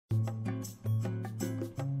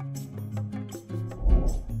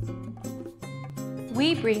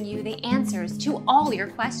we bring you the answers to all your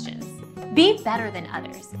questions. Be better than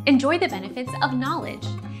others. Enjoy the benefits of knowledge.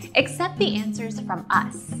 Accept the answers from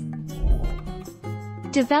us.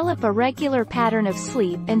 Develop a regular pattern of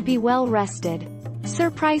sleep and be well rested.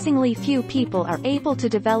 Surprisingly few people are able to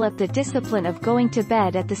develop the discipline of going to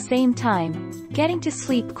bed at the same time, getting to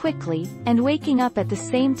sleep quickly, and waking up at the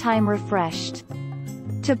same time refreshed.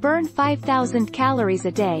 To burn 5,000 calories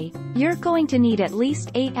a day, you're going to need at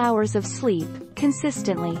least 8 hours of sleep,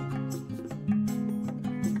 consistently.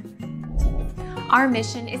 Our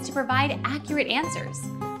mission is to provide accurate answers.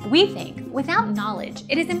 We think without knowledge,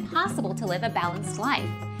 it is impossible to live a balanced life.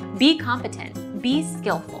 Be competent, be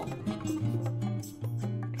skillful.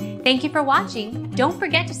 Thank you for watching. Don't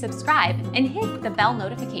forget to subscribe and hit the bell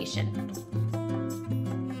notification.